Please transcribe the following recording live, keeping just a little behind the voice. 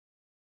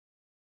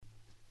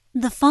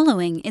The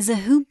following is a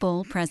Hoop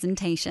Ball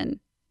presentation.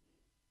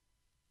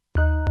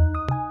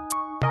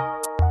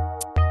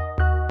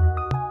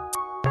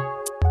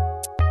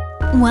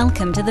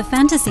 Welcome to the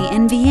Fantasy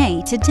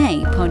NBA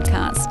Today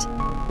podcast.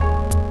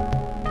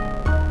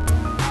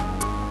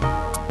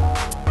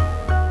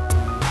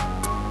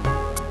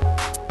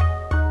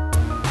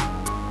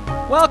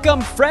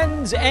 Welcome,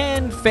 friends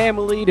and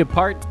family, to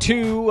part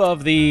 2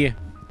 of the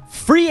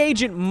Free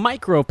Agent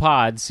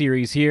Micropod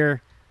series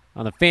here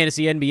on the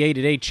Fantasy NBA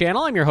Today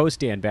channel. I'm your host,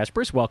 Dan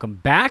Vespers. Welcome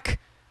back.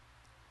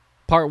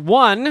 Part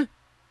 1,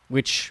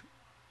 which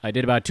I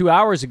did about 2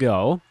 hours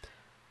ago,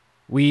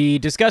 we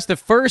discussed the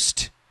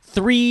first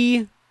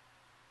 3,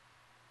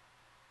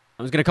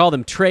 I was going to call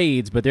them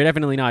trades, but they're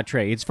definitely not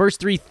trades. First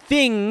 3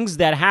 things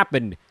that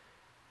happened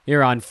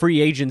here on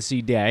Free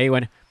Agency Day,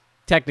 when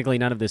technically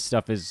none of this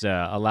stuff is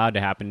allowed to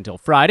happen until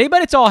Friday,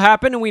 but it's all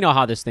happened, and we know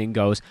how this thing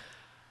goes.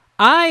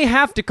 I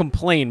have to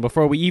complain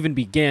before we even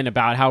begin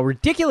about how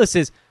ridiculous it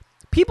is.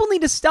 People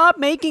need to stop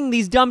making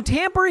these dumb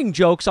tampering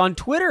jokes on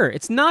Twitter.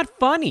 It's not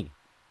funny.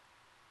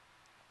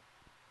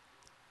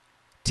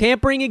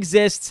 Tampering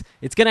exists.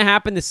 It's going to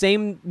happen the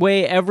same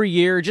way every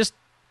year. Just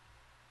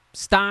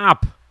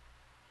stop.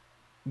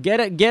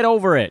 Get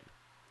over it.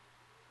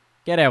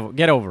 Get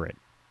over it.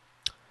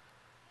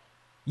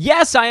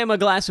 Yes, I am a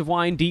glass of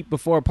wine deep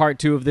before part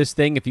 2 of this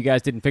thing, if you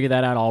guys didn't figure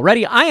that out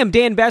already. I am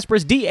Dan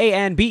Vespers,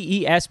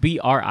 DanBesbris.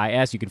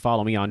 You can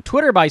follow me on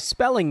Twitter by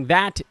spelling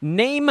that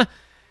name.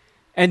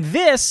 And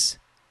this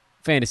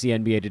Fantasy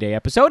NBA Today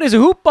episode is a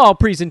Hoop Ball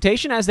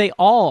presentation, as they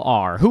all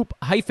are.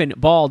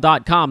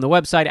 Hoop-ball.com, the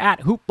website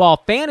at Hoop Ball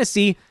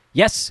Fantasy.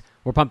 Yes,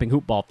 we're pumping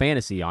Hoop Ball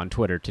Fantasy on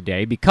Twitter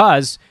today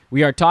because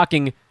we are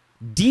talking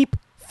deep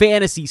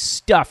fantasy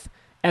stuff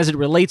as it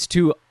relates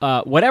to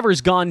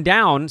whatever's gone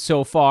down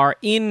so far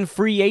in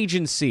free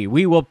agency.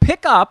 We will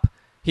pick up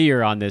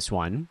here on this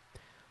one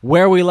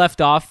where we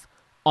left off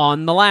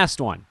on the last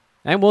one,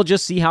 and we'll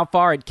just see how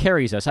far it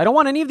carries us. I don't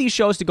want any of these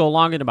shows to go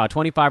longer than about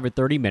 25 or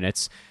 30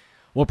 minutes.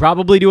 We'll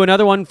probably do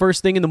another one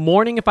first thing in the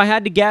morning if I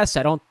had to guess.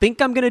 I don't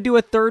think I'm going to do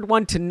a third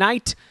one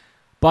tonight,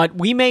 but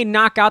we may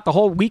knock out the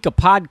whole week of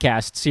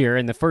podcasts here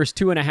in the first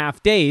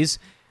 2.5 days.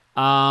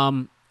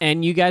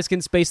 And you guys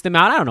can space them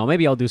out. I don't know.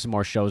 Maybe I'll do some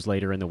more shows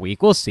later in the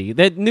week. We'll see.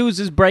 The news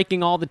is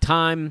breaking all the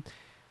time.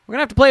 We're going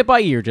to have to play it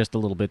by ear just a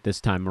little bit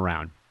this time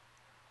around.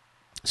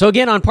 So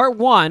again, on part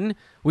 1,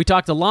 we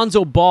talked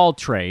Lonzo Ball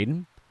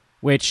trade,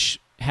 which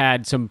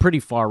had some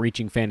pretty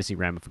far-reaching fantasy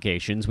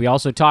ramifications. We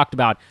also talked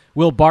about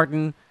Will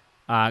Barton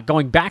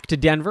going back to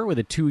Denver with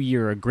a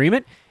 2-year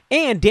agreement,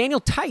 and Daniel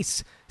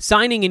Theis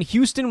signing in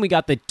Houston. We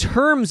got the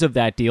terms of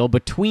that deal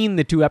between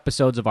the 2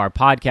 episodes of our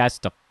podcast.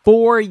 It's a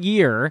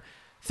 4-year,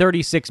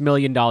 $36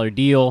 million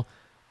deal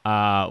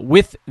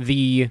with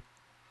the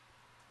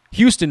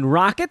Houston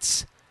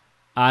Rockets.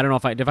 I don't know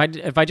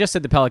if I just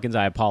said the Pelicans,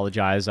 I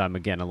apologize. I'm,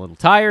 again, a little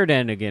tired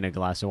and, again, a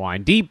glass of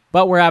wine deep,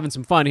 but we're having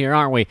some fun here,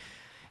 aren't we?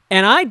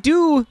 And I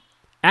do,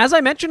 as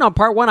I mentioned on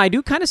part 1, I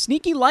do kind of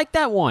sneaky like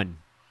that one.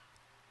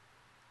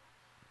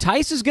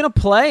 Theis is going to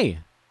play.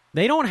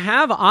 They don't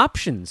have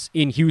options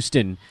in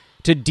Houston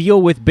to deal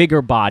with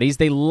bigger bodies.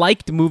 They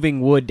liked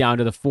moving Wood down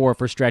to the 4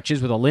 for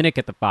stretches with Olynyk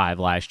at the 5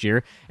 last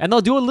year, and they'll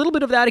do a little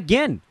bit of that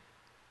again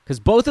because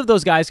both of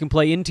those guys can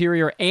play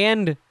interior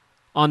and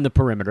on the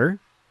perimeter,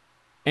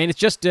 and it's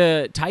just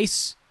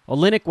Theis,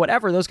 Olynyk,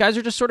 whatever. Those guys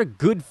are just sort of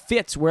good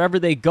fits wherever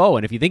they go,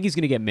 and if you think he's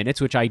going to get minutes,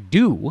 which I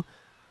do,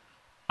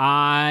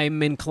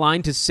 I'm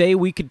inclined to say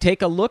we could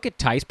take a look at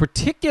Theis,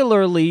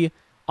 particularly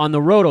on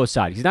the roto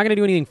side. He's not going to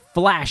do anything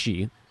flashy.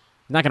 He's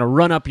not going to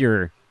run up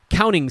your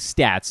counting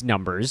stats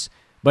numbers,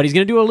 but he's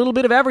going to do a little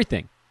bit of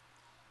everything.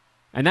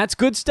 And that's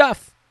good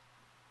stuff.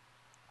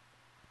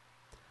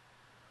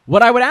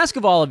 What I would ask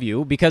of all of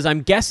you, because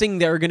I'm guessing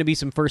there are going to be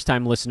some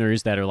first-time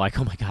listeners that are like,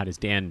 oh my God, is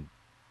Dan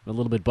a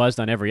little bit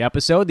buzzed on every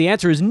episode? The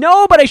answer is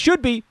no, but I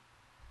should be.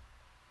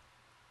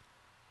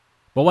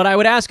 But what I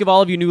would ask of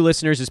all of you new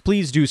listeners is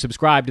please do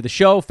subscribe to the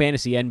show,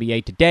 Fantasy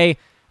NBA Today.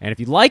 And if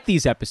you like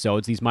these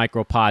episodes, these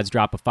micropods,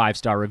 drop a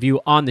 5-star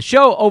review on the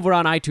show over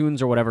on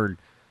iTunes or whatever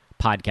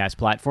podcast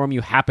platform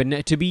you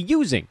happen to be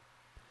using.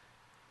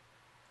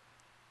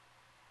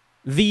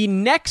 The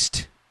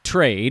next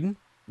trade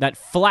that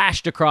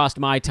flashed across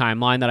my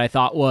timeline that I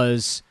thought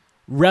was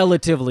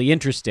relatively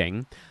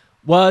interesting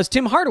was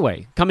Tim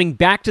Hardaway coming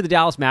back to the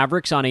Dallas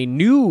Mavericks on a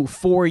new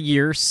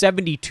 4-year,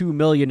 $72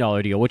 million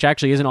deal, which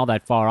actually isn't all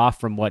that far off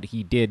from what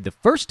he did the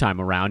first time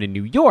around in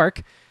New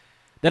York,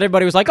 that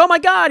everybody was like, oh my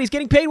God, he's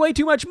getting paid way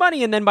too much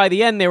money. And then by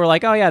the end, they were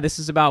like, oh yeah, this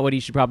is about what he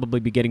should probably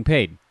be getting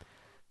paid.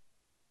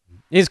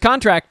 His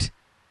contract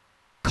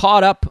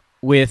caught up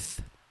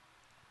with,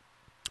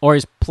 or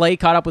his play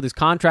caught up with his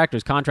contract, or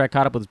his contract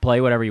caught up with his play,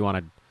 whatever you want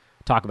to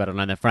talk about it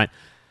on that front.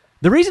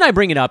 The reason I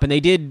bring it up, and they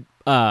did,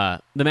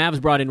 the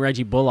Mavs brought in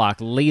Reggie Bullock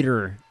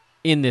later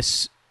in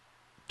this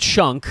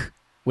chunk,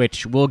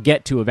 which we'll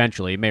get to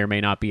eventually, it may or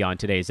may not be on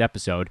today's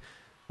episode,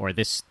 or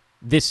this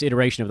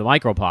iteration of the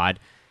Micropod,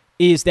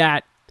 is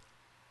that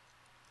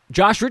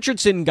Josh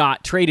Richardson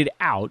got traded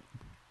out.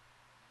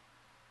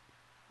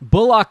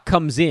 Bullock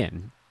comes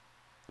in,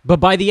 But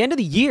by the end of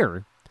the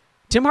year,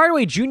 Tim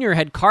Hardaway Jr.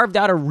 had carved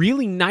out a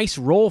really nice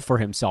role for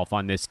himself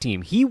on this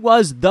team. He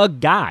was the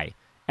guy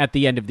at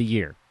the end of the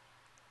year.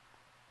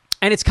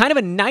 And it's kind of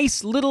a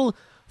nice little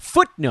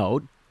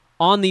footnote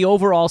on the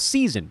overall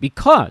season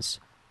because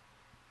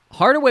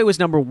Hardaway was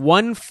number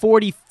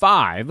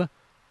 145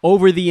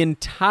 over the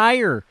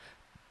entire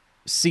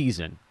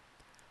season.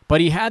 But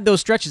he had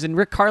those stretches, and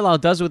Rick Carlisle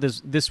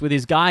does this with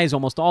his guys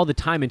almost all the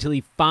time until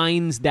he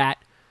finds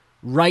that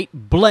right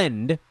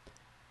blend,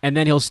 and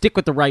then he'll stick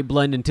with the right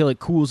blend until it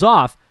cools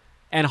off.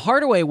 And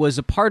Hardaway was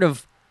a part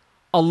of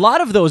a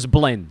lot of those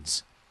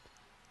blends.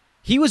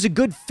 He was a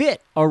good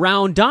fit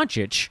around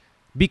Doncic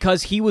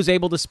because he was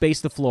able to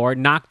space the floor,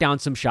 knock down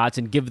some shots,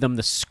 and give them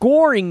the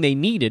scoring they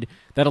needed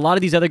that a lot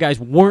of these other guys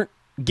weren't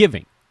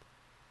giving.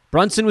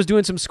 Brunson was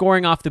doing some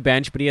scoring off the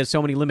bench, but he has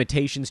so many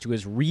limitations to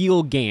his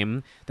real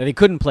game that they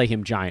couldn't play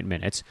him giant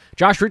minutes.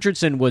 Josh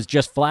Richardson was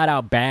just flat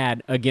out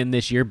bad again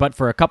this year, but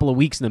for a couple of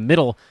weeks in the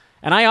middle.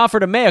 And I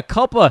offered a mea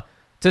culpa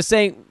to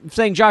saying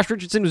Josh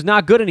Richardson was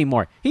not good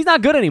anymore. He's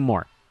not good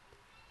anymore.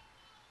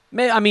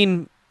 I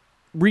mean,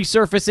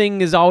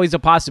 resurfacing is always a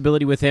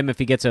possibility with him if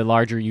he gets a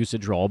larger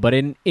usage role. But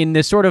in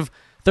this sort of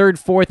third,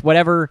 fourth,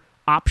 whatever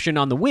option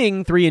on the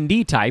wing,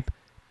 3-and-D type,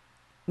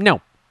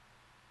 no.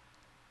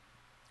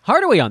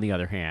 Hardaway, on the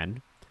other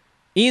hand,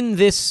 in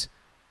this,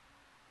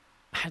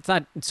 it's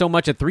not so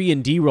much a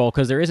 3-and-D role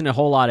because there isn't a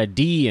whole lot of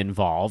D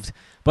involved,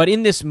 but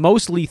in this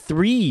mostly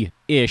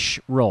 3-ish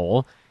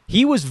role,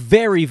 he was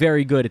very,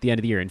 very good at the end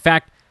of the year. In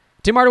fact,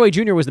 Tim Hardaway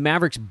Jr. was the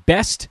Mavericks'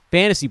 best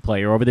fantasy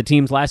player over the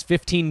team's last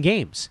 15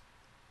 games.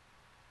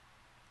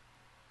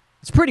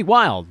 It's pretty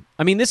wild.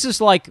 I mean, this is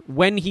like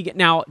when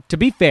now, to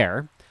be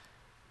fair,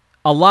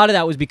 a lot of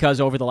that was because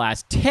over the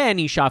last 10,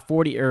 he shot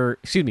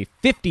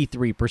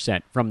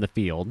 53% from the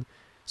field,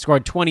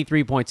 scored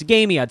 23 points a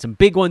game. He had some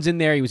big ones in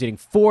there. He was hitting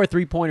 4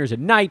 3-pointers a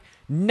night,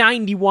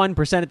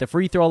 91% at the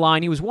free throw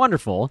line. He was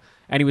wonderful,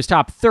 and he was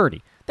top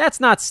 30. That's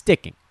not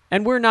sticking,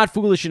 and we're not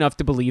foolish enough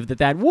to believe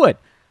that would.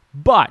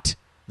 But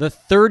the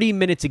 30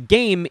 minutes a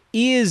game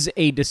is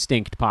a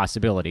distinct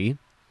possibility.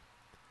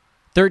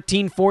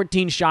 13,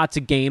 14 shots a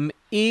game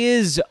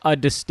is a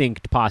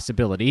distinct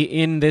possibility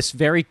in this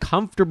very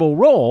comfortable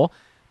role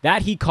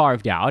that he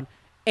carved out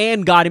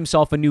and got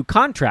himself a new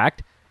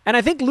contract, and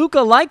I think Luka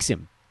likes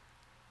him.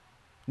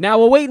 Now,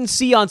 we'll wait and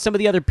see on some of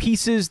the other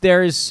pieces.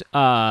 There's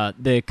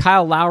the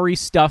Kyle Lowry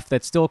stuff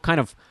that's still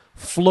kind of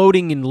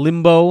floating in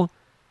limbo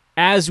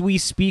as we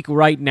speak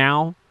right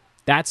now.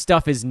 That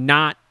stuff is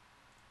not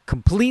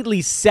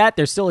completely set.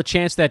 There's still a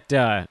chance that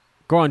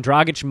Goran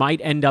Dragic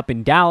might end up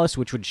in Dallas,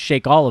 which would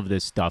shake all of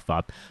this stuff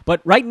up.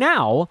 But right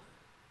now,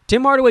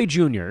 Tim Hardaway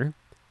Jr.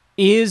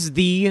 is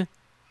the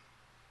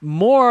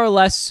more or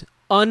less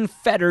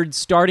unfettered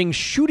starting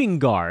shooting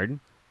guard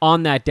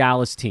on that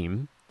Dallas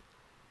team.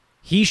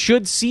 He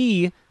should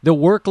see the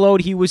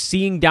workload he was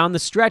seeing down the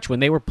stretch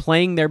when they were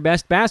playing their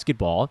best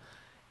basketball,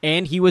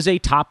 and he was a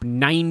top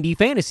 90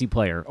 fantasy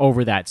player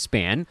over that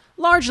span,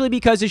 largely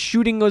because his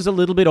shooting was a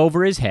little bit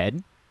over his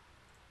head.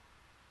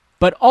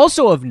 But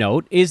also of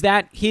note is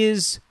that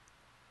his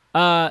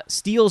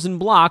steals and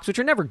blocks, which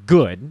are never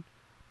good,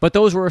 but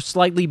those were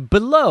slightly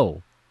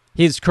below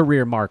his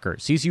career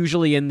markers. He's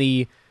usually in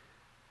the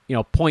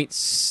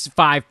 0.5,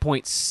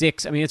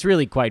 0.6. I mean, it's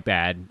really quite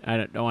bad. I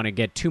don't want to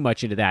get too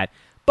much into that.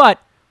 But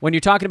when you're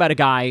talking about a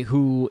guy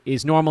who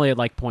is normally at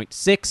like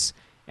 0.6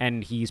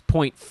 and he's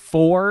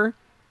 0.4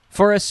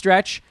 for a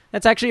stretch,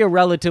 that's actually a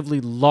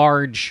relatively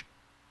large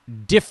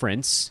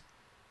difference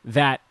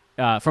that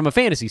from a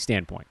fantasy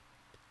standpoint.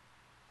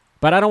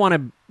 But we don't want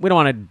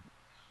to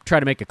try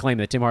to make a claim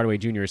that Tim Hardaway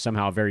Jr. is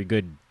somehow a very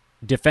good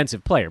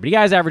defensive player. But he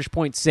has averaged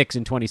 0.6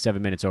 in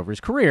 27 minutes over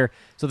his career.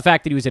 So the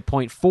fact that he was at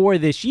 0.4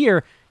 this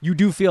year, you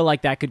do feel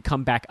like that could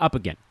come back up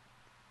again.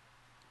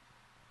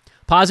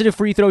 Positive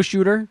free throw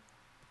shooter.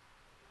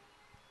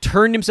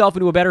 Turned himself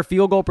into a better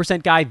field goal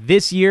percent guy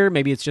this year.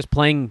 Maybe it's just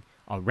playing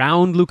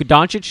around Luka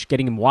Doncic,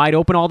 getting him wide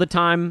open all the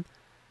time.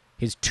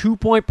 His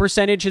 2-point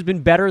percentage has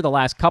been better the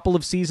last couple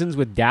of seasons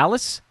with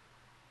Dallas.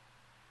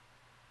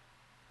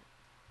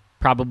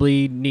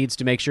 Probably needs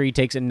to make sure he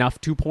takes enough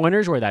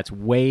 2-pointers where that's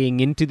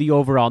weighing into the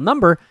overall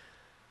number.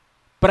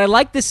 But I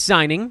like this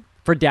signing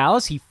for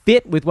Dallas. He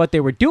fit with what they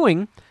were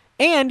doing,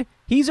 and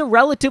he's a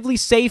relatively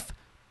safe,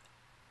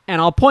 and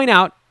I'll point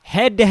out,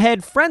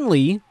 head-to-head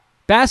friendly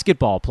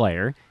basketball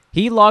player.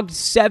 He logged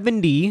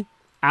 70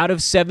 out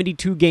of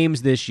 72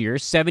 games this year,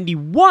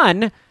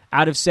 71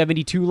 out of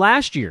 72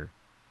 last year.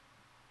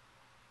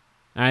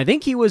 And I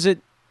think he was I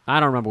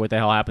don't remember what the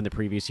hell happened the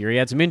previous year. He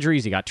had some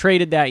injuries. He got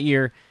traded that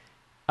year.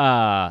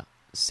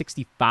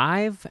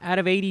 65 out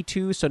of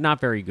 82, so not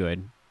very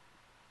good.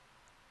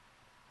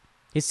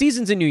 His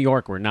seasons in New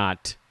York were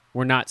not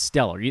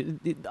stellar.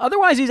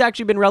 Otherwise, he's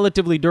actually been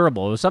relatively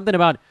durable. It was something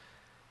about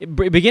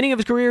beginning of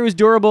his career was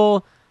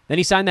durable. Then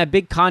he signed that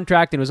big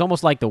contract, and it was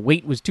almost like the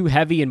weight was too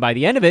heavy, and by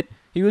the end of it,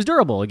 he was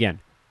durable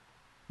again.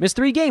 Missed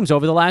 3 games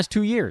over the last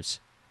 2 years.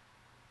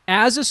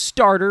 As a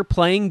starter,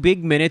 playing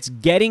big minutes,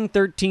 getting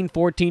 13,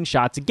 14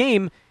 shots a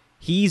game,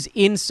 he's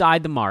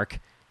inside the mark.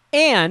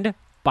 And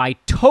by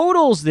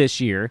totals this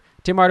year,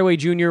 Tim Hardaway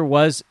Jr.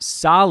 was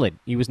solid.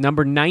 He was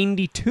number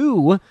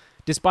 92,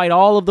 despite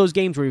all of those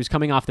games where he was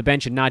coming off the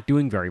bench and not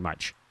doing very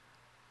much.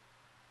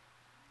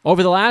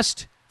 Over the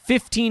last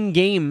 15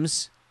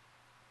 games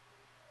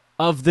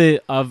of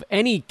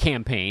any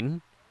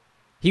campaign,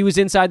 he was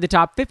inside the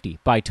top 50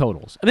 by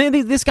totals. I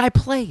mean, this guy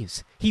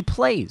plays. He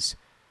plays.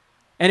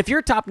 And if you're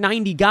a top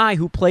 90 guy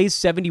who plays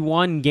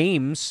 71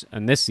 games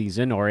in this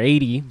season, or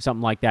 80,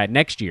 something like that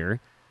next year,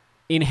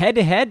 in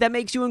head-to-head, that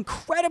makes you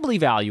incredibly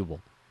valuable.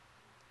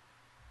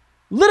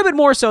 A little bit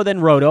more so than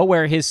Roto,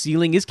 where his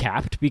ceiling is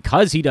capped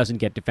because he doesn't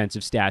get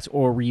defensive stats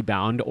or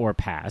rebound or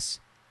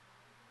pass.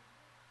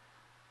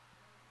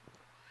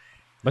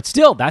 But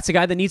still, that's a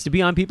guy that needs to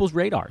be on people's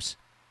radars.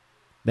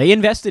 They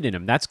invested in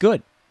him. That's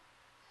good.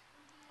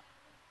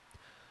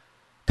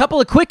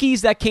 Couple of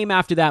quickies that came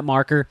after that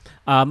marker.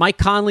 Mike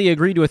Conley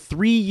agreed to a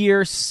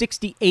 3-year,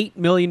 $68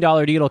 million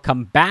deal to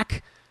come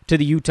back to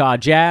the Utah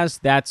Jazz.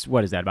 That's,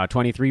 what is that, about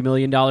 $23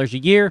 million a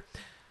year?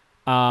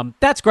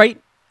 That's great.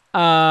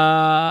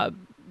 Doesn't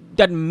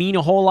mean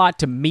a whole lot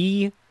to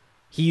me.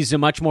 He's a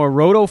much more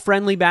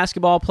roto-friendly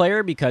basketball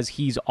player because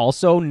he's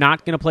also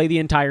not going to play the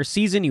entire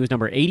season. He was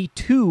number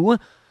 82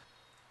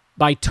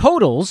 by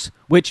totals,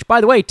 which,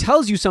 by the way,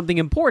 tells you something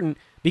important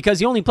because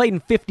he only played in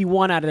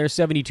 51 out of their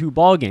 72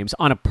 ball games.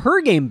 On a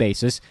per-game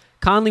basis,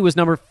 Conley was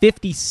number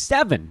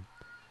 57,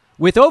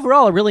 with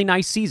overall a really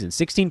nice season.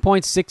 16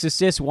 points, 6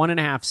 assists,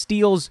 1.5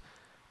 steals,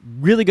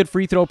 really good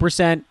free throw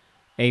percent,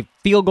 a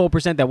field goal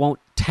percent that won't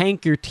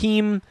tank your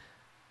team,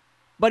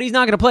 but he's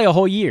not going to play a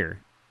whole year.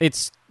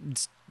 It's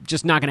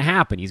just not going to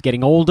happen. He's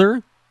getting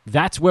older.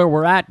 That's where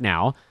we're at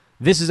now.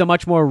 This is a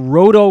much more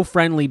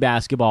roto-friendly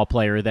basketball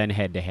player than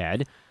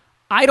head-to-head.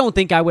 I don't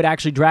think I would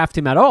actually draft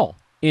him at all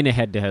in a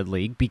head-to-head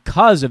league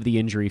because of the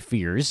injury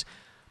fears.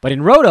 But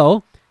in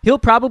roto, he'll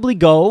probably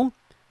go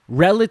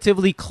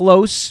relatively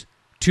close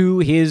to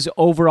his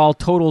overall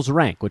totals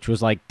rank, which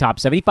was like top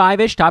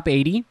 75-ish, top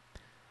 80.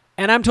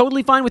 And I'm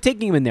totally fine with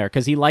taking him in there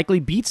because he likely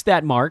beats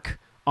that mark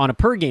on a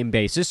per-game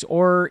basis,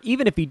 or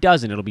even if he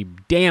doesn't, it'll be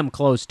damn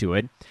close to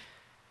it.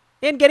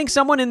 And getting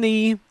someone in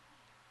the,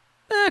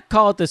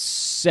 call it the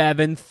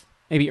 7th,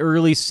 maybe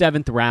early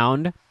 7th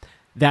round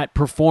that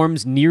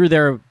performs near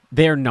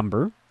their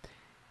number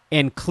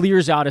and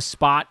clears out a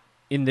spot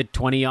in the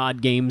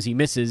 20-odd games he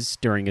misses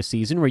during a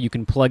season where you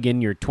can plug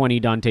in your 20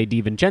 Dante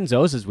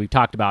DiVincenzo's, as we've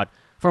talked about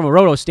from a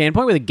roto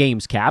standpoint with a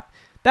games cap.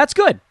 That's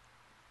good.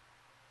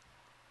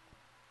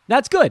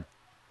 That's good.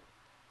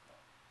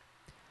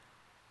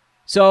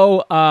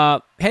 So,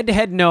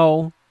 head-to-head,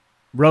 no.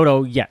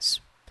 Roto, yes.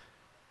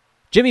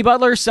 Jimmy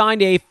Butler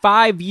signed a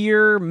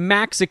 5-year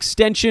max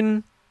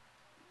extension.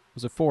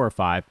 Was it 4 or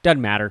 5?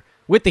 Doesn't matter.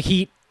 With the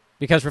Heat,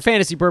 because for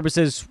fantasy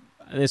purposes,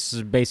 this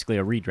is basically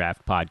a redraft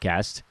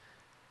podcast.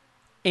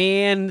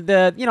 And,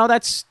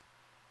 that's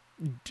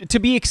to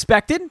be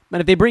expected.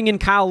 But if they bring in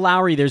Kyle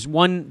Lowry, there's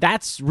one,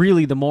 that's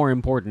really the more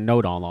important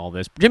note on all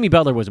this. Jimmy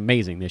Butler was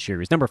amazing this year.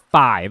 He was number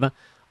 5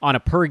 on a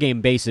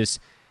per-game basis.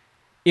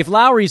 If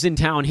Lowry's in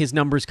town, his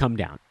numbers come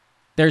down.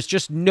 There's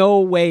just no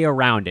way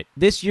around it.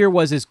 This year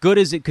was as good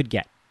as it could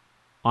get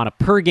on a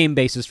per-game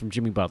basis from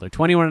Jimmy Butler.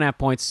 21.5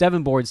 points,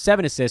 7 boards,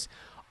 7 assists,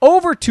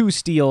 over 2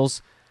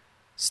 steals,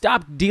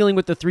 stopped dealing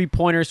with the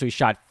three-pointer, so he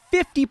shot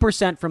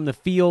 50% from the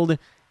field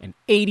and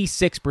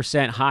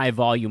 86%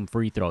 high-volume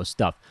free throw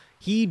stuff.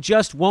 He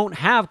just won't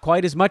have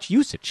quite as much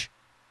usage.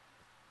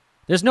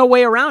 There's no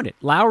way around it.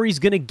 Lowry's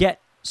going to get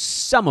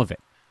some of it.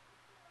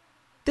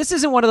 This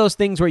isn't one of those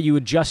things where you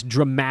adjust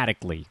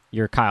dramatically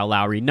your Kyle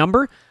Lowry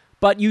number,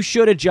 but you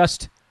should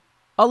adjust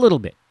a little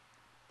bit.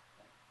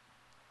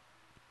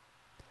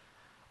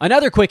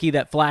 Another quickie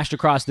that flashed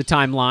across the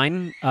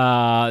timeline,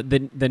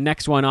 the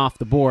next one off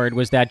the board,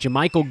 was that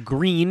JaMychal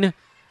Green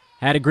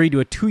had agreed to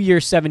a 2-year,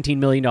 $17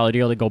 million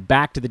deal to go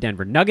back to the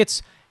Denver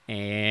Nuggets,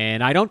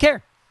 and I don't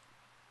care.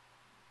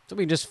 So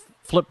we can just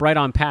flip right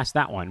on past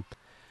that one.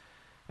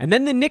 And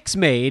then the Knicks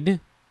made,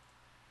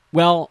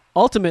 well,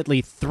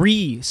 ultimately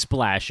 3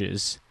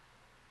 splashes.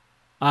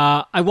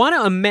 I want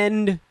to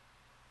amend,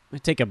 I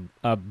take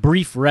a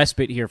brief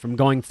respite here from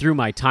going through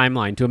my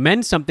timeline to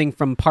amend something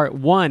from part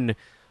 1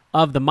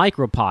 of the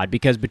Micropod,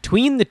 because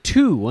between the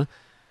two,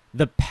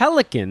 the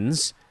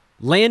Pelicans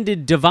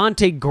landed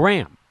Devontae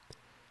Graham.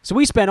 So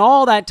we spent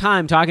all that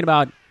time talking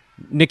about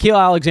Nickeil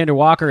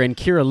Alexander-Walker and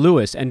Kira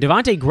Lewis, and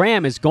Devontae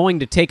Graham is going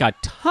to take a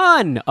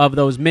ton of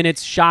those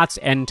minutes, shots,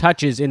 and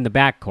touches in the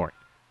backcourt.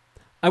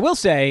 I will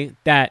say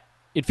that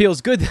it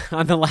feels good.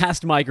 On the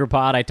last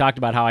Micropod, I talked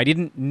about how I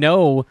didn't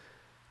know,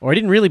 or I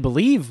didn't really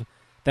believe,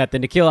 that the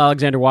Nickeil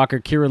Alexander-Walker,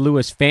 Kira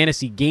Lewis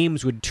fantasy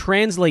games would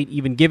translate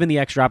even given the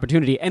extra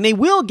opportunity. And they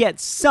will get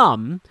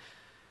some,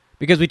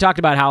 because we talked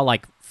about how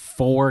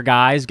 4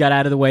 guys got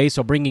out of the way,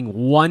 so bringing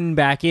 1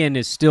 back in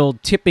is still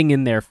tipping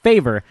in their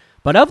favor.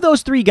 But of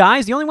those 3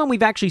 guys, the only one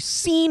we've actually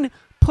seen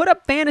put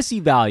up fantasy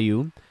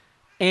value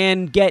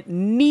and get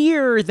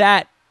near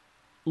that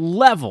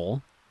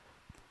level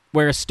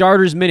where a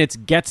starter's minutes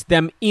gets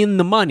them in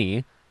the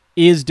money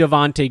is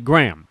Devontae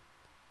Graham.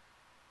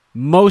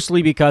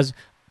 Mostly because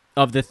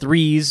of the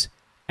threes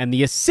and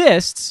the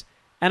assists,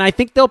 and I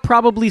think they'll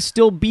probably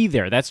still be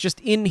there. That's just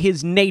in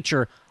his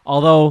nature,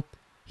 although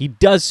he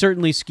does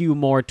certainly skew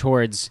more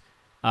towards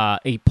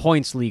a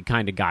points league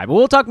kind of guy. But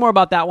we'll talk more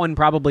about that one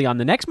probably on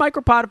the next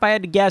Micropod if I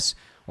had to guess,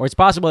 or it's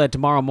possible that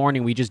tomorrow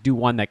morning we just do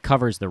one that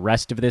covers the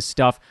rest of this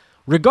stuff.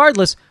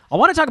 Regardless, I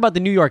want to talk about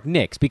the New York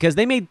Knicks because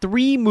they made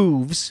 3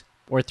 moves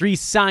or 3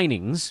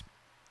 signings,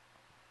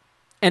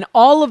 and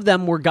all of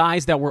them were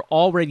guys that were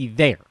already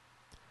there.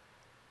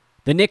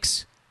 The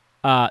Knicks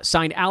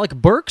signed Alec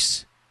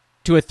Burks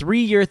to a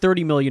 3-year,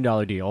 $30 million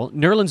deal,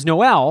 Nerlens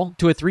Noel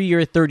to a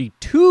 3-year,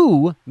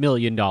 $32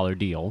 million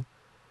deal,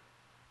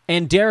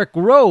 and Derrick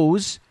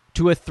Rose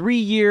to a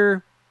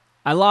 3-year,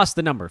 I lost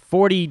the number,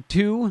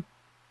 42.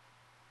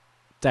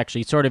 It's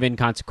actually sort of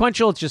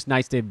inconsequential. It's just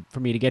nice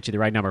for me to get you the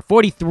right number.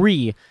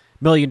 $43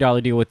 million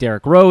deal with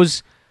Derrick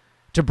Rose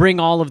to bring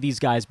all of these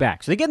guys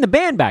back. So they're getting the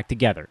band back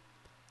together.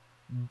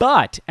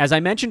 But, as I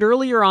mentioned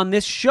earlier on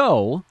this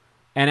show,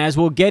 and as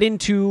we'll get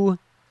into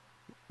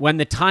when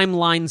the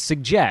timeline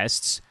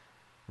suggests,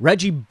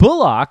 Reggie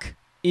Bullock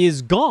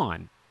is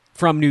gone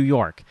from New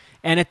York.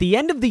 And at the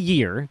end of the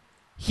year,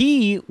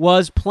 he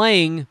was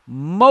playing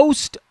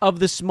most of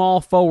the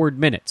small forward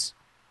minutes.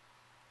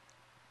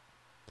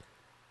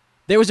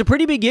 There was a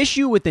pretty big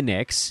issue with the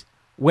Knicks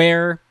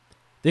where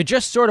there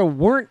just sort of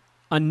weren't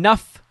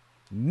enough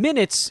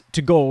minutes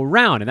to go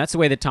around, and that's the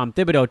way that Tom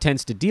Thibodeau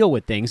tends to deal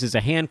with things, is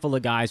a handful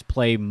of guys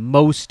play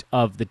most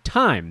of the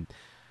time.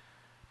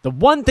 The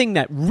one thing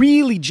that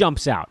really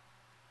jumps out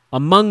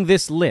among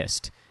this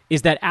list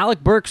is that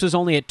Alec Burks was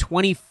only at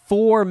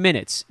 24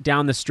 minutes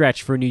down the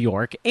stretch for New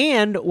York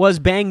and was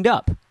banged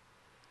up.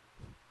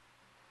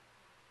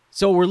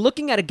 So we're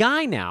looking at a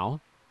guy now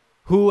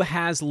who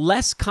has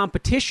less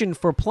competition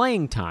for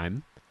playing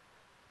time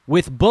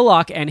with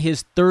Bullock and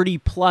his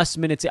 30-plus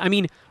minutes. I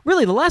mean,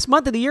 really, the last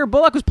month of the year,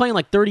 Bullock was playing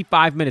like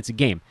 35 minutes a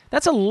game.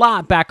 That's a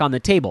lot back on the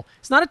table.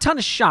 It's not a ton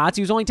of shots.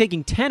 He was only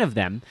taking 10 of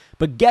them.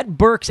 But get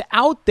Burks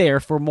out there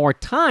for more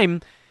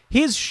time,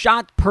 his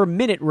shot per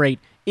minute rate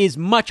is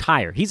much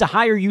higher. He's a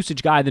higher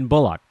usage guy than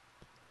Bullock.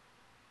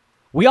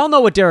 We all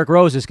know what Derrick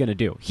Rose is going to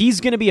do.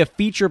 He's going to be a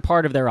feature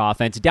part of their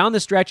offense. Down the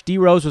stretch, D.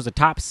 Rose was a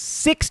top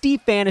 60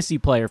 fantasy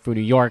player for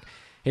New York.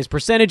 His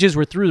percentages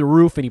were through the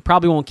roof, and he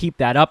probably won't keep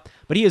that up,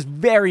 but he is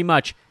very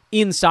much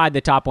inside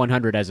the top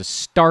 100 as a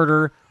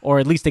starter, or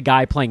at least a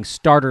guy playing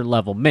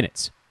starter-level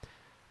minutes.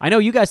 I know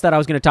you guys thought I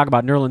was going to talk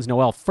about Nerlens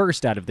Noel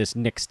first out of this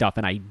Knicks stuff,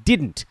 and I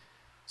didn't,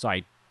 so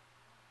I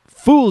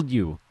fooled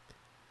you.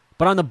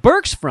 But on the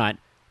Burks front,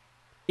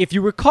 if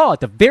you recall, at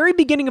the very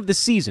beginning of the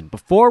season,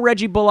 before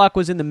Reggie Bullock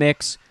was in the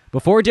mix,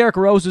 before Derrick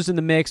Rose was in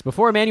the mix,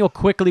 before Emmanuel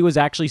Quickley was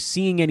actually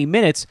seeing any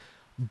minutes,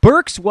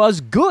 Burks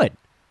was good.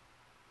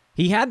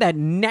 He had that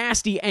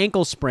nasty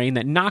ankle sprain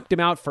that knocked him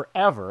out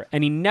forever,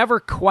 and he never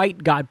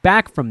quite got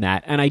back from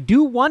that. And I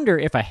do wonder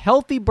if a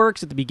healthy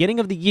Burks at the beginning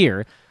of the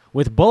year,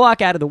 with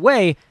Bullock out of the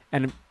way,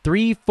 and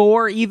 3,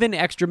 4 even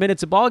extra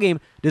minutes a ball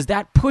game, does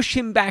that push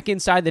him back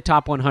inside the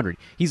top 100?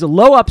 He's a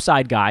low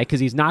upside guy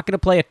because he's not going to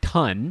play a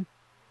ton.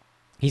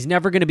 He's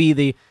never going to be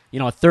the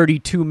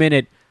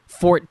 32-minute,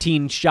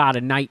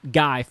 14-shot-a-night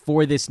guy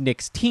for this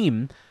Knicks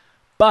team.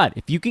 But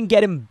if you can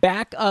get him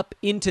back up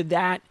into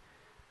that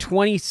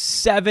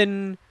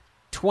 27,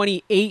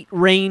 28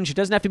 range, it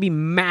doesn't have to be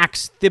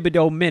max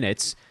Thibodeau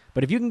minutes,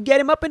 but if you can get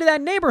him up into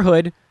that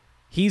neighborhood,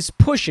 he's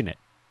pushing it.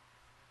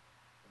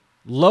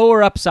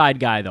 Lower upside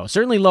guy, though.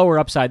 Certainly lower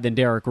upside than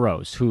Derrick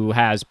Rose, who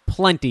has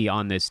plenty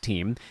on this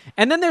team.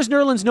 And then there's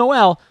Nerlens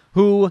Noel,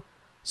 who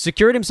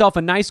secured himself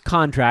a nice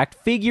contract,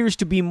 figures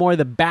to be more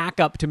the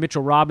backup to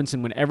Mitchell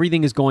Robinson when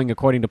everything is going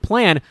according to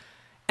plan.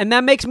 And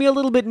that makes me a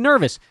little bit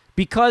nervous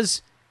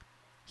because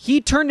he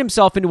turned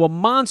himself into a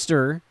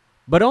monster,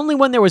 but only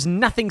when there was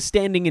nothing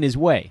standing in his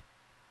way.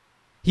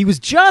 He was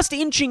just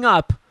inching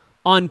up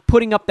on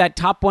putting up that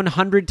top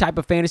 100 type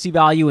of fantasy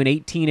value in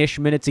 18-ish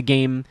minutes a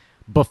game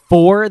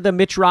before the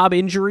Mitch Rob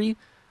injury.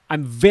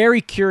 I'm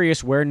very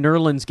curious where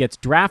Nerlens gets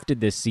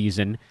drafted this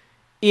season.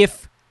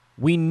 If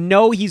we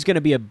know he's going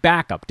to be a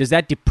backup, does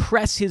that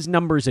depress his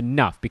numbers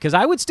enough? Because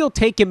I would still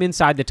take him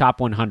inside the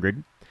top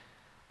 100.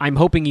 I'm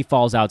hoping he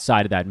falls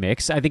outside of that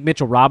mix. I think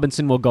Mitchell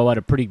Robinson will go at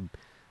a pretty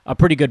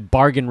good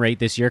bargain rate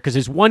this year because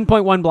his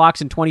 1.1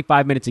 blocks in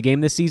 25 minutes a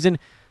game this season,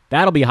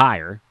 that'll be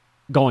higher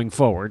going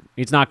forward.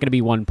 It's not going to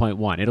be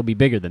 1.1. It'll be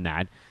bigger than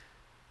that.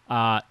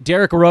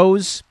 Derrick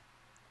Rose,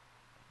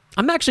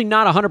 I'm actually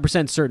not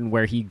 100% certain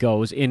where he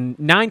goes. In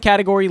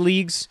 9-category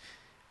leagues,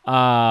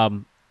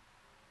 I'd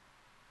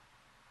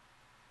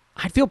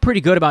feel pretty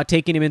good about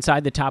taking him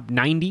inside the top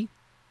 90.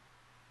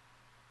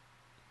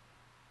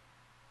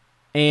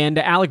 And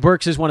Alec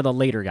Burks is one of the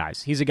later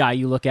guys. He's a guy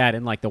you look at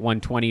in like the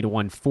 120 to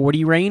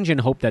 140 range and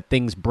hope that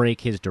things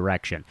break his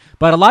direction.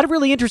 But a lot of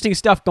really interesting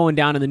stuff going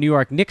down in the New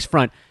York Knicks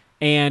front,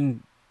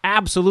 and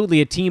absolutely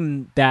a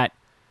team that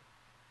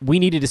we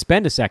needed to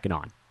spend a second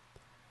on.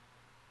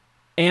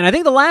 And I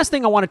think the last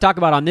thing I want to talk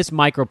about on this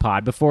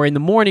micropod before in the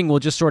morning we'll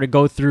just sort of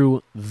go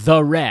through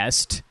the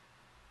rest.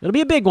 It'll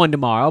be a big one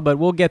tomorrow, but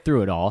we'll get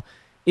through it all,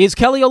 is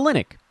Kelly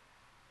Olynyk.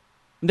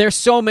 there's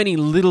so many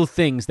little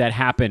things that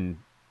happen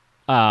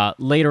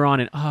later on.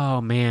 And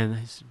oh, man,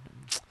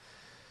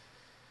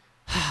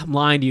 I'm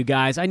lying to you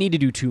guys. I need to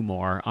do 2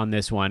 more on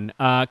this one.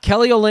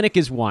 Kelly Olynyk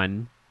is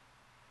one,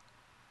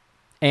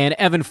 and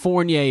Evan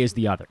Fournier is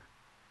the other.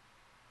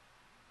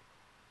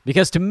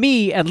 Because to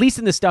me, at least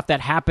in the stuff that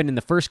happened in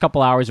the first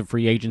couple hours of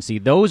free agency,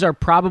 those are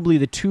probably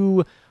the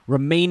 2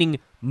 remaining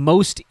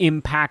most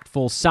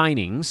impactful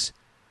signings,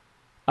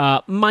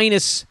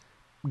 minus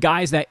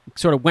guys that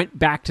sort of went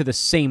back to the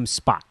same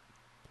spot.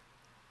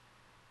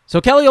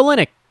 So Kelly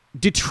Olynyk,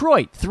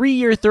 Detroit,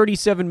 3-year,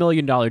 $37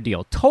 million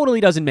deal.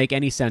 Totally doesn't make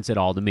any sense at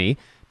all to me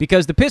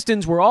because the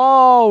Pistons were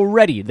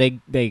already,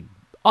 they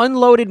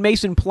unloaded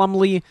Mason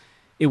Plumlee.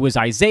 It was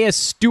Isaiah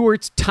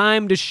Stewart's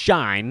time to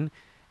shine.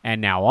 And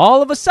now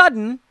all of a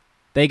sudden,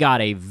 they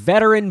got a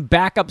veteran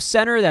backup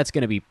center that's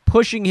going to be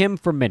pushing him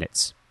for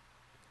minutes.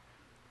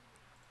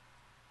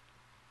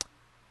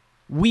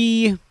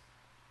 We,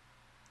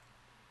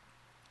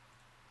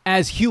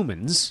 as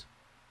humans,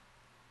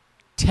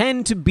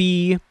 tend to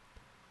be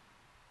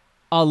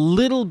a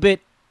little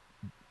bit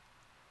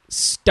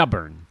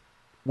stubborn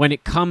when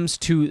it comes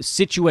to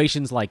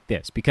situations like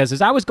this. Because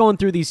as I was going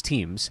through these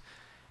teams,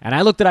 and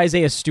I looked at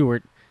Isaiah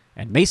Stewart,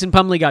 and Mason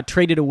Plumlee got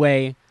traded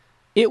away,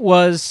 it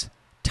was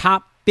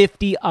top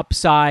 50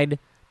 upside,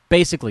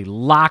 basically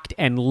locked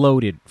and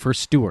loaded for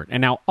Stewart.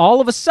 And now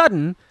all of a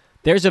sudden,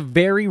 there's a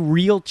very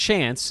real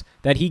chance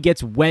that he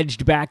gets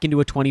wedged back into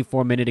a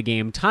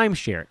 24-minute-a-game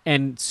timeshare.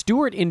 And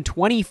Stewart in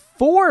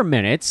 24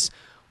 minutes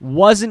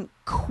wasn't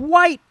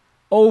quite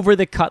over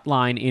the cut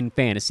line in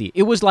fantasy.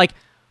 It was like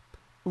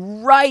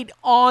right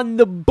on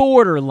the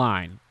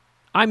borderline.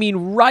 I mean,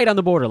 right on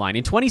the borderline.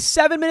 In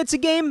 27 minutes a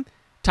game,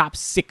 top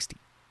 60.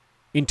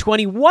 In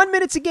 21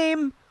 minutes a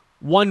game,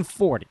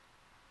 140.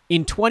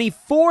 In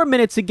 24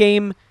 minutes a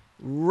game,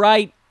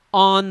 right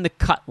on the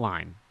cut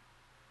line.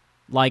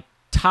 Like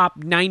top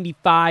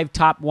 95,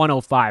 top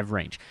 105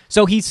 range.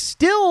 So he's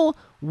still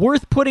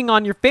worth putting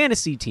on your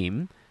fantasy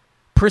team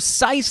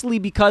precisely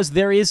because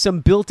there is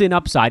some built-in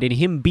upside in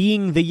him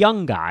being the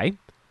young guy.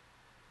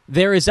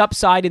 There is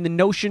upside in the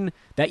notion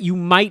that you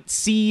might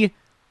see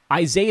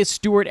Isaiah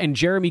Stewart and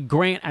Jeremy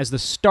Grant as the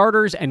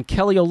starters and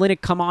Kelly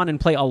Olynyk come on and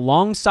play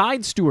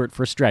alongside Stewart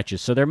for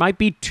stretches. So there might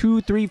be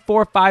 2, 3,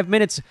 4, 5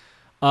 minutes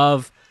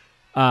of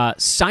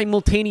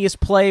simultaneous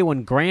play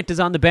when Grant is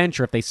on the bench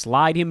or if they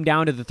slide him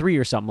down to the 3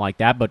 or something like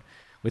that. But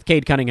with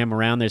Cade Cunningham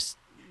around, there's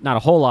not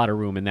a whole lot of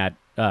room in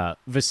that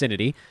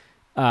vicinity,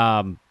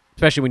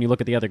 especially when you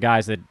look at the other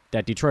guys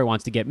that Detroit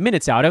wants to get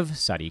minutes out of.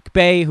 Sadiq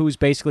Bey, who's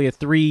basically a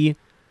 3,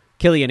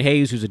 Killian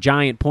Hayes, who's a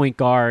giant point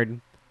guard,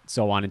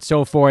 so on and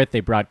so forth.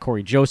 They brought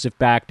Corey Joseph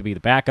back to be the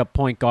backup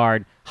point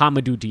guard.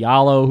 Hamidou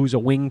Diallo, who's a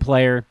wing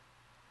player.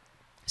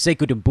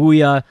 Sekou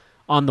Doumbouya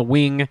on the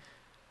wing.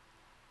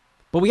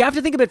 But we have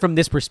to think of it from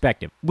this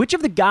perspective. Which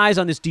of the guys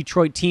on this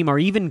Detroit team are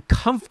even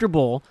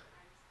comfortable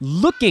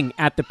looking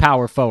at the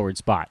power forward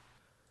spot?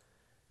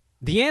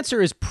 The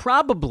answer is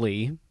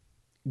probably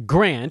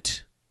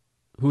Grant,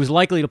 who is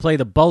likely to play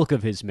the bulk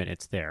of his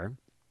minutes there.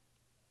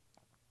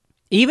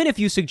 Even if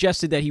you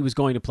suggested that he was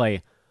going to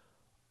play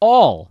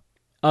all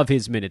of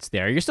his minutes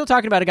there, you're still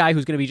talking about a guy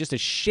who's going to be just a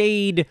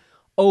shade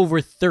over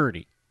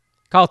 30.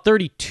 Call it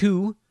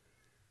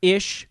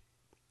 32-ish,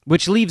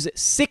 which leaves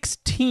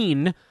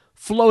 16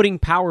 floating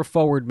power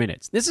forward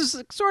minutes. This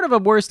is sort of a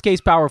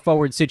worst-case power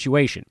forward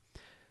situation.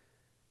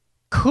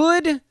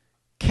 Could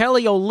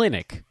Kelly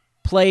Olynyk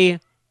play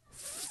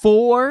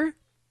 4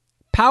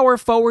 power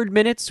forward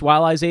minutes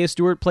while Isaiah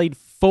Stewart played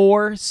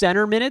 4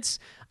 center minutes?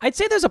 I'd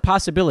say there's a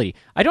possibility.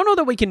 I don't know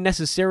that we can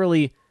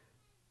necessarily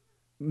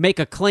make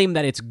a claim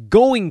that it's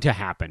going to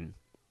happen,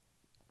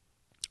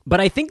 but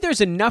I think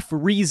there's enough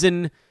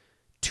reason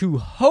to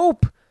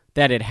hope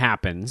that it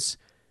happens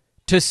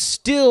to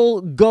still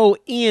go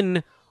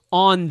in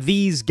on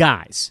these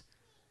guys.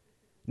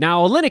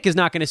 Now, Olynyk is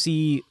not going to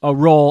see a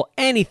role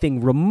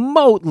anything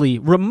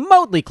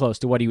remotely close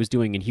to what he was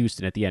doing in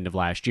Houston at the end of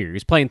last year. He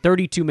was playing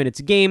 32 minutes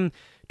a game,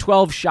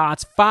 12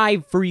 shots,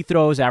 5 free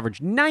throws,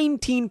 averaged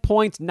 19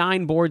 points,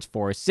 9 boards,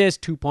 4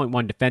 assists,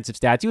 2.1 defensive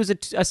stats. He was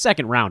a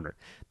second rounder.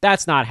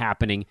 That's not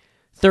happening.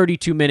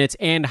 32 minutes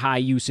and high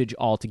usage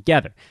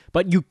altogether.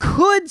 But you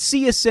could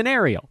see a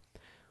scenario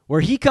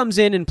where he comes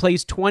in and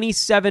plays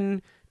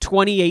 27,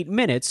 28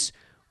 minutes,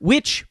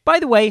 which, by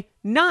the way,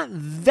 not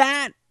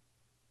that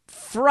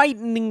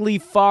frighteningly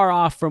far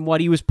off from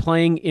what he was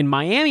playing in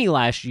Miami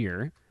last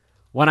year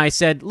when I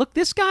said, look,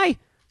 this guy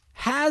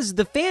has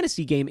the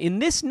fantasy game. In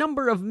this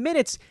number of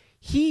minutes,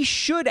 he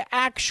should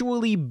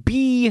actually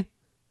be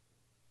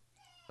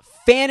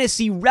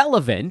fantasy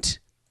relevant,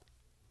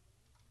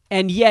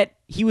 and yet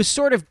he was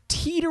sort of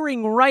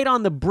teetering right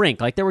on the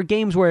brink. Like there were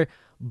games where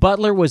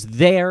Butler was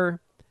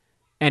there,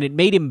 and it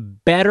made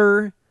him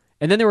better.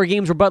 And then there were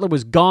games where Butler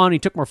was gone. He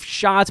took more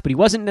shots, but he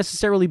wasn't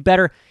necessarily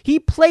better. He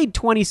played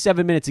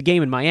 27 minutes a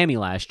game in Miami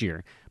last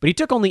year, but he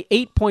took only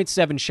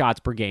 8.7 shots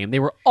per game. They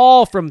were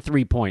all from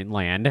three-point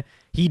land.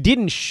 He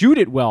didn't shoot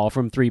it well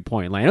from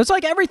three-point land. It was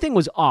like everything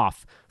was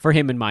off for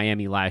him in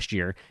Miami last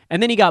year.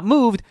 And then he got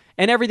moved,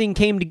 and everything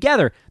came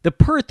together. The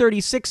per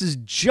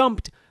 36s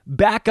jumped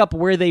back up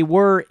where they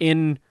were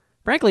in,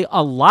 frankly,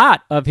 a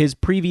lot of his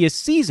previous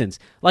seasons.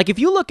 Like, if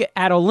you look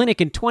at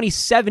Olynyk in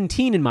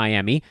 2017 in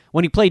Miami,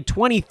 when he played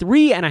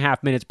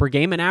 23.5 minutes per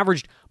game and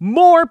averaged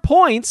more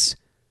points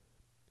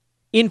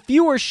in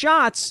fewer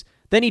shots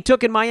than he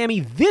took in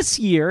Miami this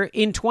year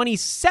in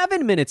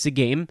 27 minutes a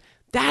game,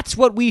 that's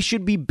what we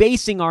should be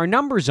basing our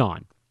numbers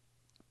on.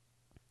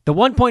 The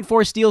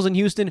 1.4 steals in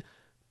Houston,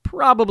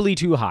 probably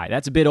too high.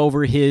 That's a bit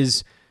over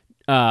his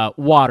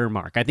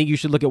watermark. I think you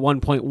should look at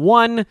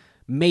 1.1,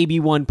 maybe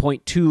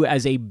 1.2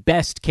 as a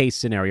best case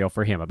scenario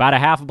for him. About a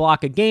half a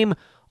block a game,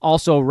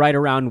 also right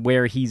around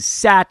where he's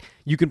sat.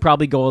 You can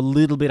probably go a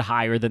little bit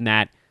higher than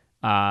that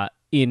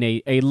in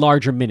a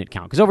larger minute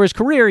count. Because over his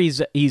career,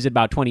 he's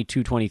about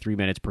 22, 23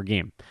 minutes per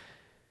game.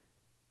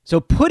 So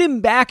put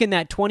him back in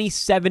that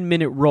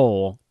 27-minute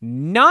role,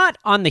 not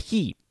on the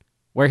Heat,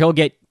 where he'll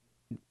get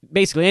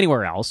basically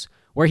anywhere else,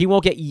 where he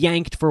won't get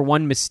yanked for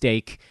one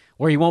mistake,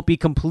 where he won't be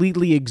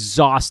completely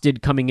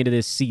exhausted coming into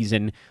this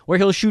season, where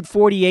he'll shoot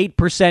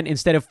 48%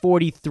 instead of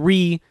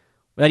 43%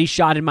 that he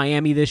shot in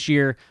Miami this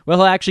year, where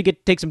he'll actually get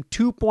to take some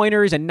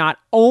two-pointers and not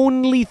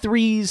only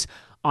threes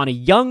on a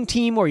young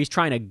team where he's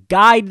trying to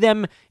guide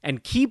them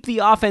and keep the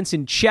offense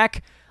in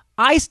check.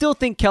 I still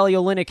think Kelly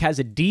Olynyk has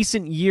a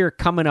decent year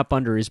coming up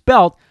under his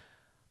belt.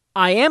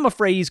 I am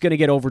afraid he's going to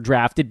get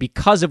overdrafted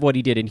because of what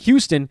he did in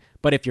Houston,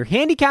 but if you're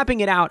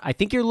handicapping it out, I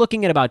think you're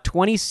looking at about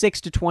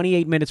 26 to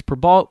 28 minutes per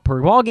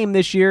ball game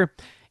this year,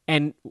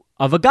 and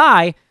of a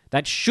guy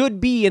that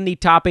should be in the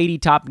top 80,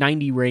 top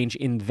 90 range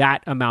in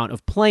that amount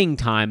of playing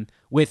time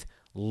with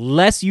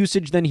less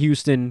usage than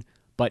Houston,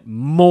 but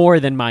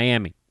more than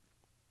Miami.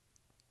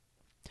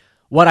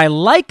 What I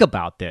like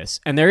about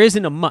this, and there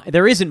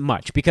isn't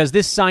much, because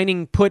this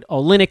signing put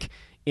Olynyk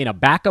in a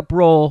backup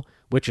role,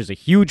 which is a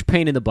huge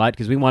pain in the butt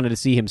because we wanted to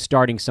see him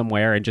starting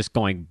somewhere and just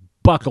going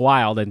buck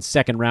wild in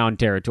second-round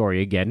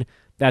territory again.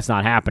 That's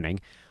not happening.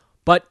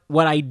 But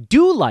what I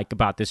do like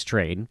about this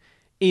trade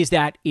is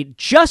that it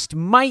just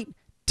might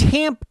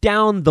tamp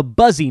down the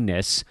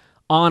buzziness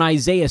on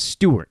Isaiah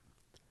Stewart.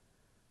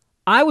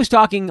 I was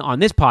talking on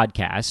this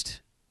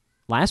podcast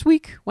last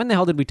week. When the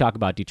hell did we talk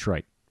about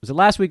Detroit? Was it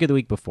last week or the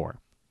week before?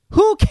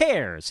 Who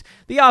cares?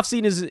 The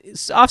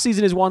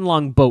offseason is one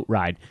long boat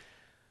ride.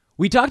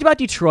 We talked about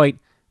Detroit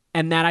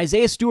and that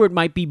Isaiah Stewart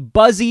might be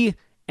buzzy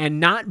and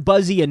not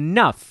buzzy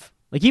enough.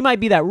 Like, he might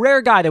be that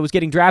rare guy that was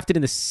getting drafted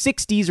in the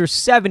 60s or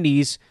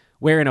 70s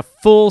where in a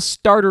full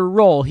starter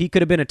role, he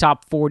could have been a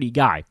top 40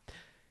 guy.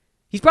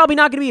 He's probably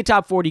not going to be a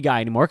top 40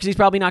 guy anymore because he's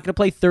probably not going to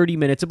play 30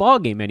 minutes a ball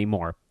game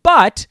anymore.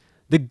 But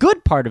the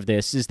good part of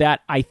this is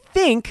that I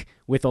think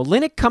with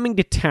Olynyk coming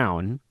to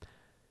town,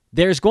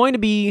 there's going to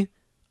be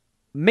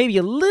maybe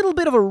a little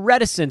bit of a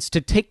reticence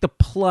to take the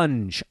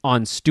plunge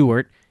on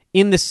Stewart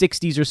in the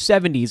 60s or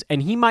 70s,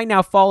 and he might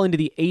now fall into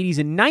the 80s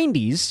and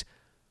 90s.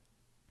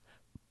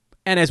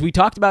 And as we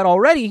talked about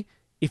already,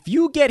 if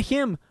you get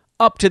him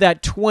up to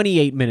that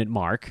 28-minute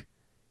mark,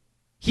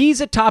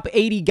 he's a top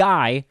 80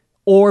 guy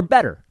or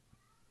better.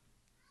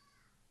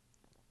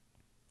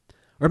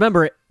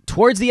 Remember,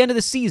 towards the end of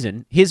the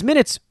season, his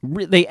minutes,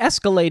 they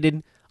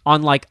escalated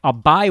on like a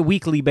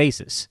bi-weekly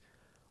basis.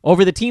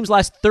 Over the team's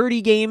last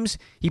 30 games,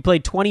 he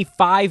played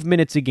 25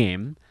 minutes a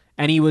game,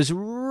 and he was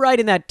right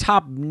in that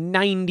top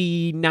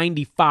 90,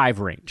 95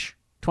 range.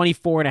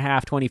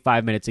 24.5,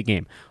 25 minutes a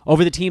game.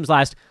 Over the team's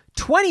last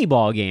 20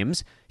 ball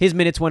games, his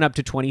minutes went up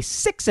to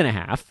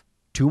 26.5,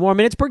 2 more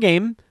minutes per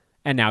game,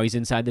 and now he's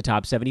inside the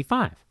top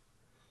 75.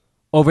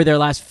 Over their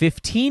last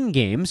 15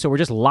 games, so we're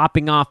just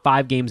lopping off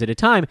 5 games at a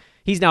time,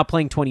 he's now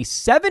playing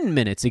 27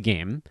 minutes a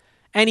game,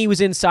 and he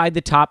was inside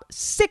the top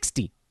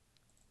 60.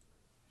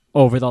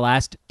 Over the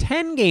last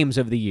 10 games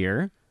of the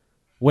year,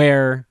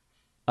 where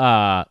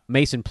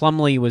Mason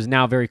Plumlee was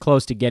now very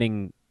close to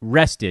getting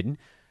rested,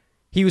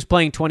 he was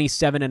playing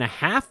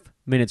 27.5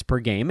 minutes per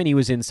game, and he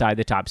was inside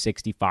the top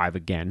 65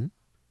 again.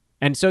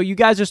 And so you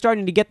guys are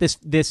starting to get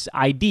this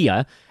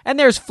idea, and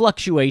there's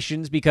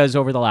fluctuations because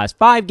over the last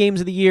 5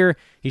 games of the year,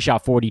 he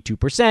shot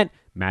 42%,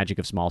 magic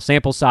of small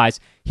sample size.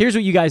 Here's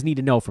what you guys need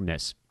to know from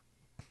this.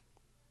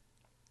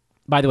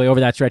 By the way, over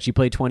that stretch, he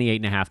played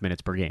 28.5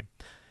 minutes per game.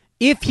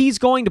 If he's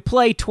going to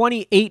play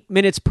 28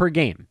 minutes per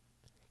game,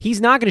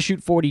 he's not going to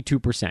shoot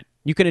 42%.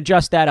 You can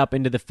adjust that up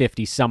into the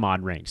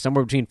 50-some-odd range,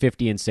 somewhere between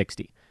 50 and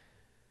 60.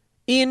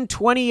 In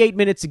 28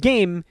 minutes a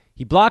game,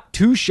 he blocked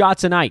 2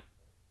 shots a night.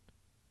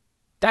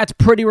 That's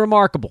pretty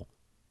remarkable.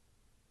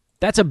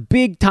 That's a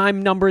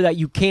big-time number that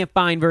you can't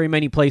find very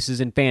many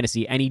places in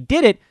fantasy, and he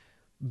did it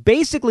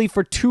basically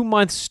for 2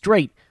 months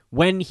straight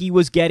when he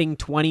was getting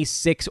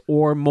 26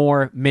 or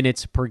more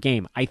minutes per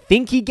game. I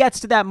think he gets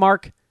to that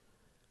mark.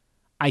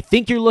 I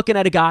think you're looking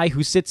at a guy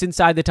who sits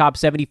inside the top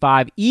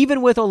 75,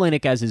 even with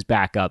Olynyk as his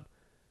backup.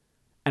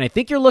 And I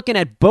think you're looking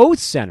at both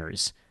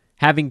centers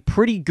having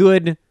pretty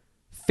good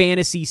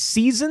fantasy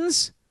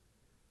seasons.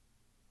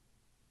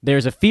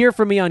 There's a fear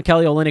for me on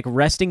Kelly Olynyk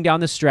resting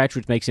down the stretch,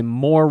 which makes him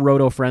more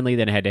roto-friendly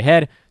than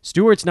head-to-head.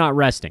 Stewart's not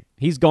resting.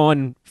 He's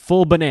going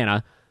full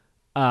banana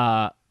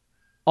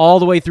all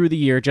the way through the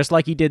year, just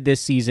like he did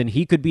this season.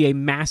 He could be a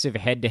massive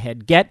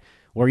head-to-head get,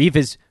 where if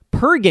his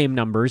per-game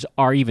numbers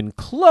are even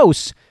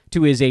close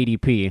to his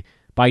ADP,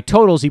 by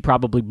totals, he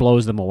probably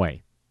blows them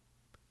away.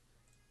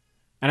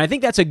 And I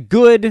think that's a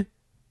good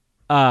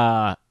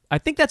last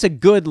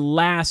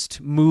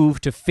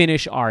move to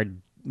finish our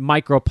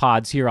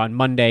micropods here on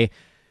Monday.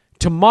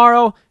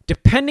 Tomorrow,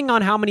 depending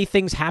on how many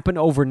things happen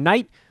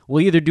overnight,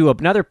 we'll either do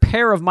another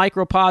pair of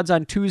micropods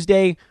on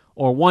Tuesday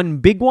or one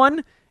big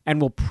one,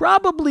 and we'll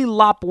probably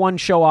lop one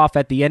show off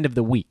at the end of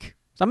the week.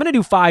 So I'm going to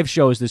do 5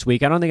 shows this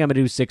week. I don't think I'm going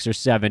to do 6 or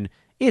 7.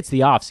 It's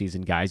the off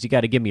season, guys. You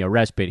got to give me a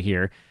respite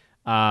here.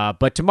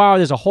 But tomorrow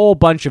there's a whole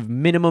bunch of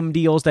minimum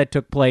deals that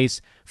took place,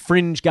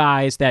 fringe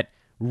guys that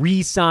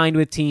re-signed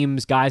with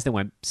teams, guys that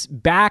went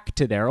back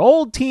to their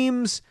old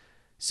teams,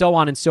 so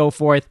on and so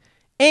forth.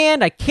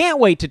 And I can't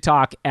wait to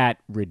talk at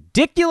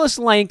ridiculous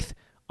length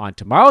on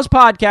tomorrow's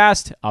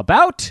podcast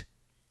about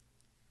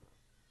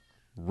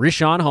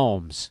Richaun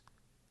Holmes.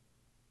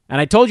 And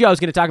I told you I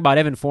was going to talk about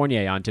Evan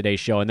Fournier on today's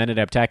show and then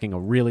ended up taking a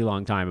really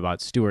long time about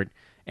Stewart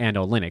and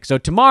Olynyk. So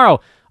tomorrow,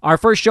 our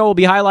first show will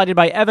be highlighted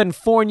by Evan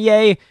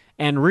Fournier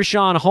and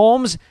Richaun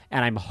Holmes,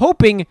 and I'm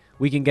hoping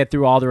we can get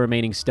through all the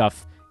remaining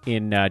stuff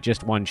in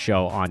just one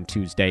show on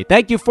Tuesday.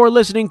 Thank you for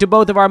listening to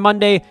both of our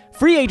Monday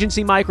free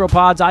agency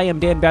micropods. I am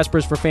Dan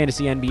Vespers for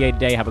Fantasy NBA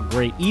Today. Have a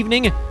great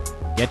evening.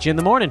 Get you in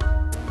the morning.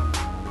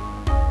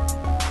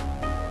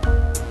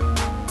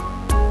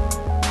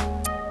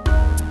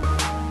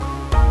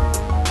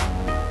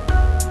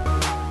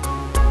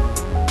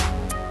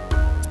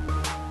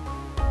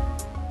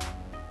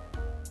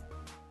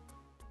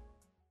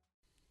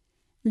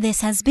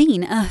 This has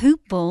been a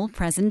Hoop Ball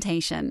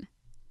presentation.